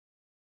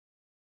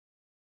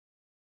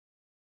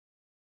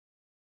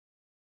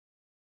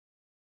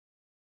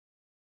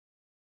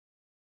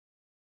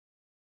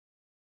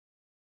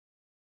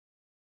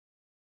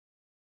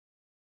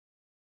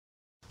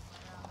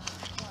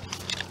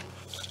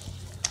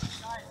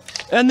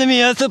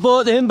Enemy air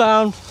support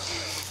inbound.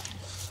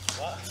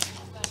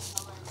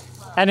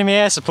 What? Enemy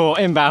air support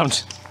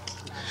inbound.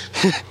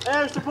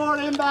 Air support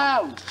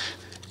inbound!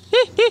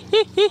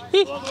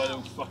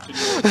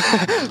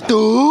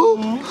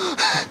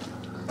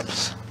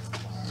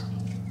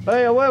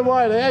 Hey, I went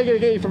wide, they ain't gonna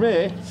get you from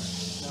here.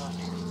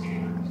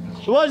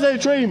 So where's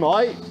that tree,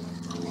 mate?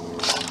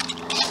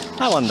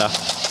 I wonder.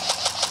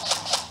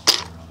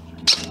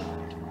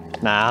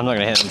 Nah, I'm not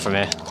gonna hit them from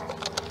here.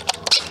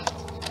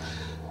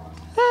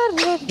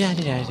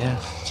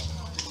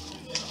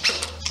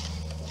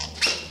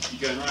 You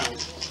going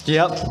round?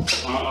 Yep.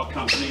 I'll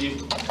accompany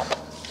you.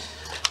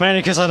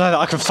 Mainly because I know that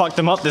I can fuck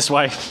them up this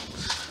way.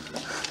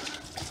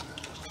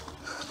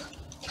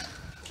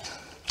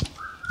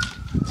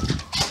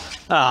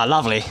 Ah,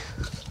 lovely.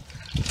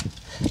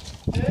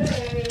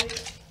 Hey.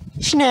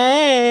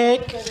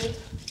 Snake!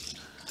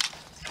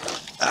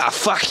 Ah,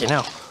 fucking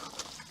hell.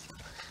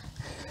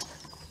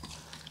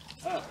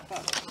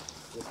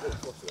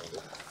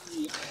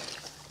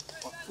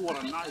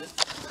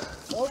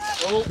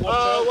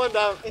 Oh, one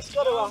down. It's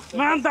got to happen.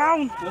 Man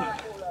down!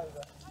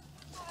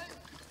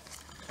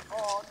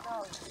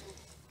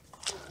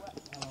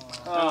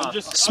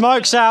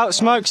 Smoke's out,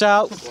 smoke's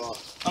out.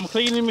 I'm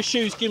cleaning my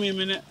shoes, give me a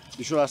minute.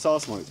 You sure that's our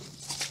smoke?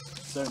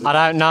 I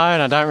don't know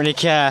and I don't really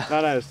care.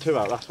 No, there's two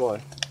out, that's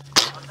why.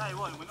 I'll tell you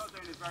what, we're not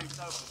doing this very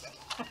selfless.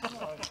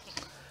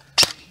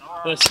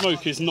 The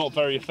smoke is not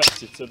very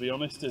effective, to be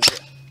honest, is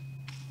it?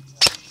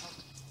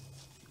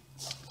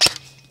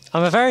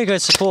 I'm a very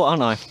good support,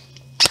 aren't I?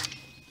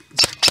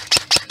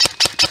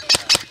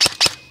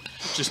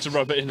 Just to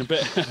rub it in a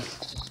bit. I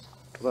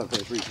don't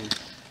think it's reaching.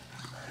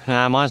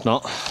 Nah, mine's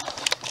not.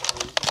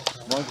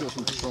 Mine's got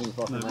some strong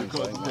fucking range.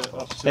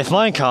 If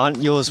mine can't,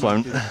 yours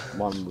won't.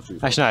 Mine will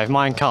shoot. Actually no, if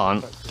mine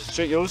can't.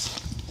 Shoot yours.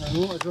 Might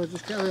as well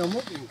just carry on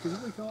walking because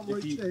if we can't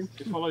reach them.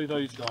 You follow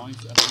those guys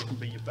and they can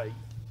be your bait.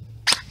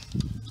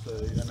 So,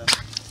 and then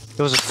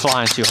Yours is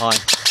flying too high.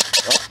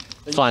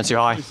 Flying too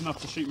high. it's enough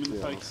to shoot them in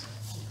the face.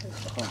 I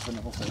can't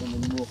finish off them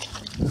anymore.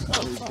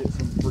 I need to get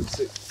some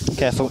 3.6.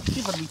 Careful.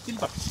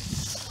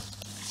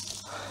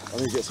 I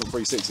need to get some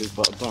 3.6s,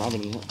 but I don't have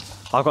any yet.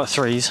 I've got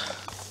 3s.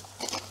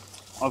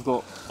 I've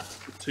got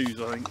 2s,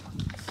 I think.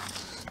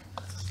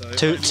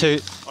 So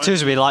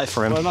Twos would be light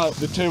for him. Well, no,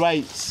 the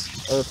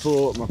 2.8s are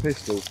for my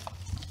pistol.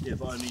 yeah,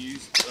 but I only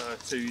use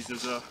 2s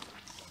as a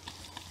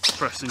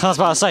pressing. I was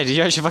about to say, did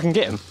you actually fucking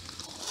get him?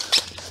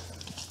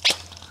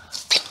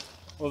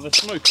 Well, the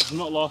smoke has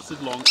not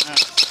lasted long at all.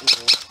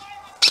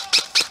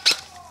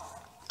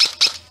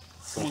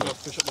 Come on, go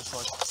push up this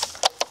side.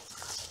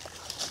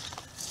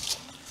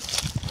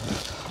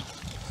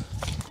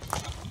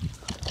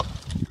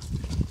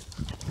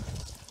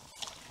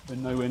 We're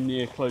nowhere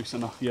near close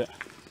enough yet.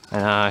 I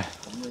know.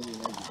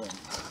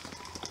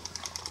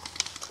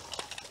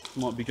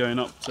 Might be going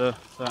up to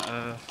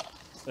that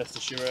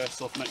Leicestershire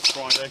Airsoft next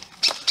Friday.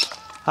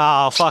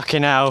 Oh,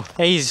 fucking hell.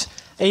 He's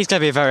going to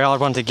be a very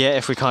hard one to get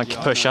if we can't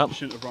push up. He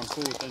shouldn't have run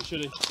forward then, should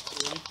he?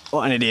 Really?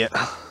 What an idiot.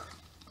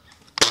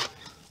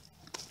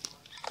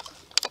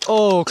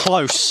 Oh,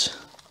 close.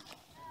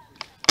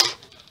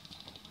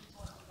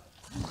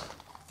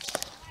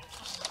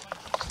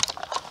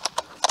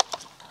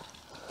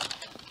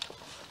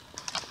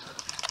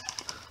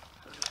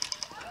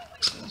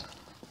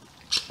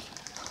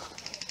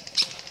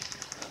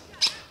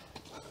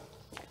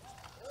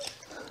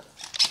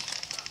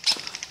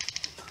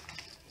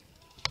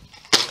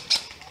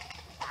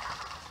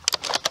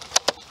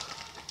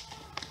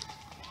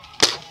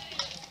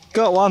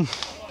 Got one.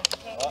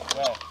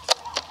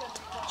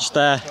 Just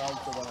there.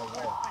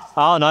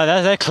 Oh no,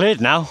 they're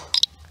cleared now.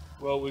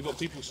 Well, we've got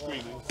people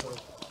screaming. So.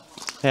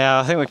 Yeah,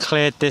 I think we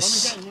cleared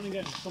this. Run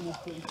again. Come on,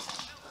 please.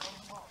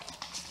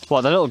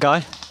 What, the little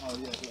guy? Oh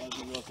yeah, I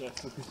didn't realise that.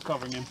 So he's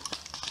covering him.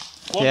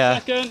 One Yeah.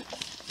 second.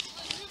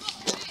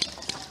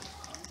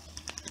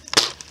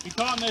 You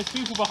can't, there's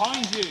people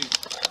behind you.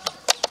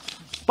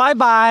 Bye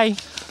bye.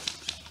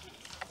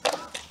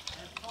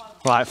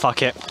 Right,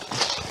 fuck it.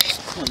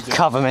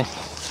 Cover me.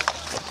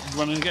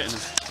 Running and getting him.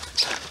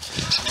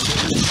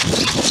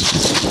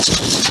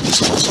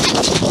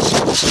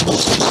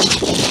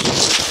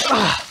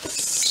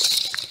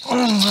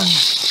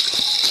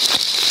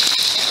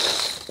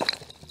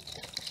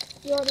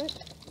 You alright?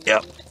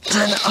 Yep.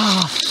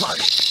 Oh, fuck.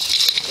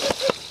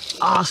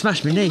 Oh, I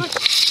smashed my knee.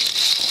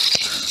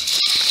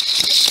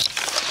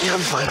 Yeah, I'm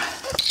fine.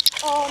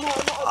 Oh no,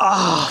 not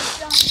Oh.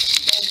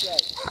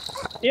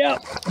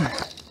 Yep.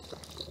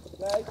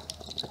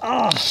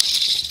 Oh.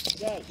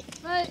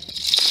 mate.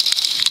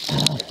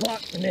 Oh,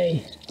 fuck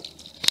me.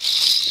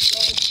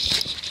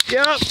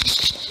 Yep.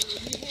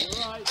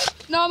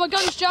 No, my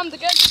gun's jammed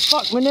again.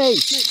 Fuck my knee.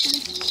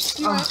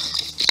 You alright?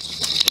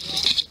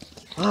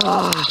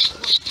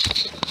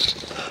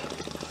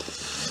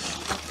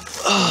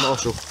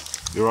 Marshall,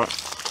 you alright?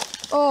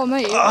 Oh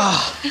mate.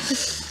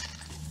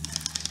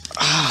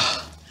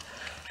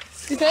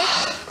 You okay?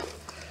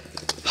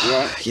 You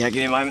alright? Yeah, give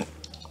me a moment.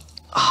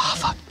 Ah,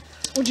 fuck.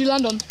 What'd you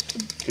land on?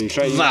 Can you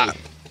straighten your knee?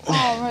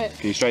 Oh right.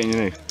 Can you straighten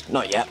your knee?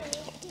 Not yet.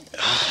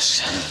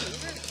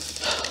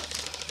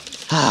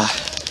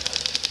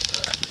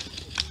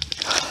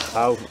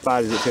 How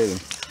bad is it feeling?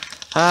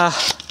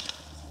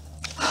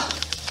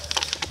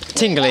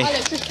 Tingly.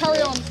 Alex, just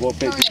carry on. What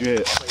bit did you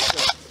hit?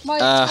 My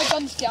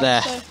gun's down,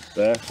 there. so...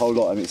 There, whole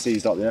lot, and it's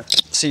seized up there.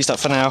 Seized up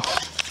for now.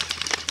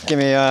 Give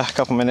me a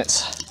couple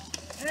minutes.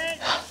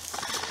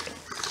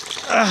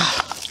 Right,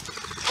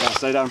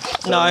 stay down.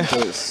 Stay No. down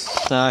until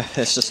it's... No,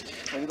 it's just.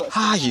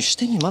 You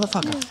stingy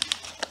motherfucker.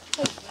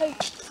 Hey,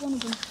 one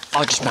of them.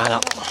 I'll just man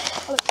up.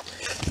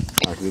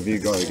 Right, have you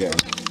got it again?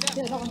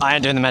 I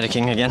ain't doing the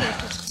medicing again.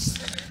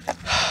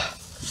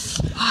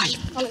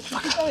 Alex,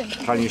 keep going.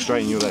 Can you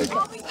straighten your leg?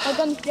 My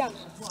gun's down.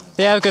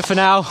 Yeah, we're good for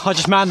now. I'll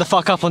just man the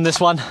fuck up on this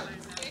one.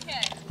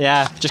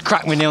 Yeah, just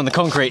crack my knee on the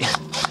concrete.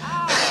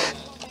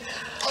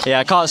 Yeah,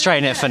 I can't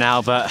straighten it for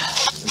now, but.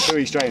 Until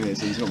he's straightening it,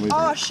 so he's not moving.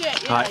 Oh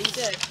shit, yeah, Right. you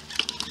do.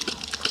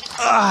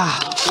 Oh,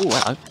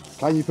 hello.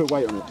 Can you put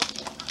weight on it?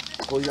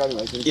 Before you go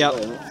anyway, can you Yep. put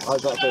weight on it?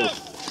 How's that feel?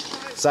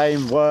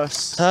 Same,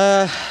 worse?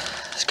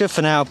 It's good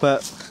for now,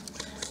 but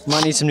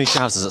might need some new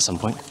trousers at some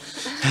point.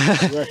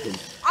 You reckon?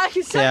 I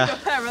can sell Yeah. you a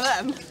pair of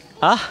them.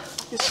 Huh?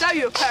 I can sell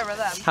you a pair of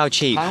them. How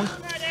cheap? Pound?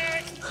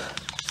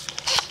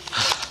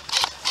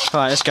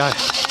 Right, let's go.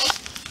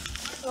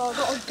 Oh, I've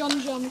got a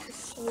gun jam.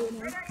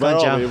 Where Gun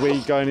are jam. we? Are we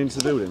going into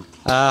the building?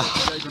 I'm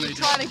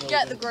trying to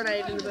get the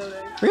grenade in the building.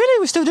 Really?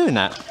 We're still doing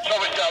that?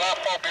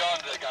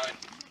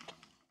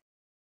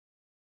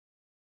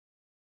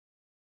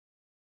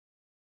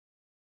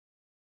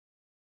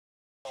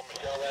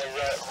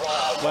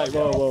 Wait,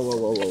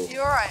 whoa. You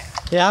alright?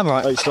 Yeah, I'm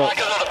right. Wait, stop.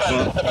 Do you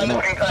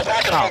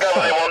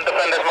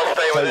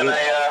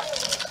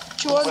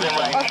want?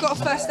 I've got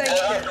a first aid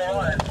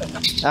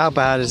kit. How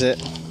bad is it?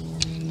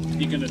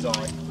 You're gonna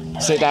die.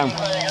 Sit down.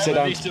 Sit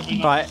down.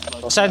 Right,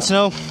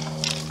 Sentinel.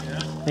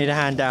 Need a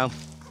hand down.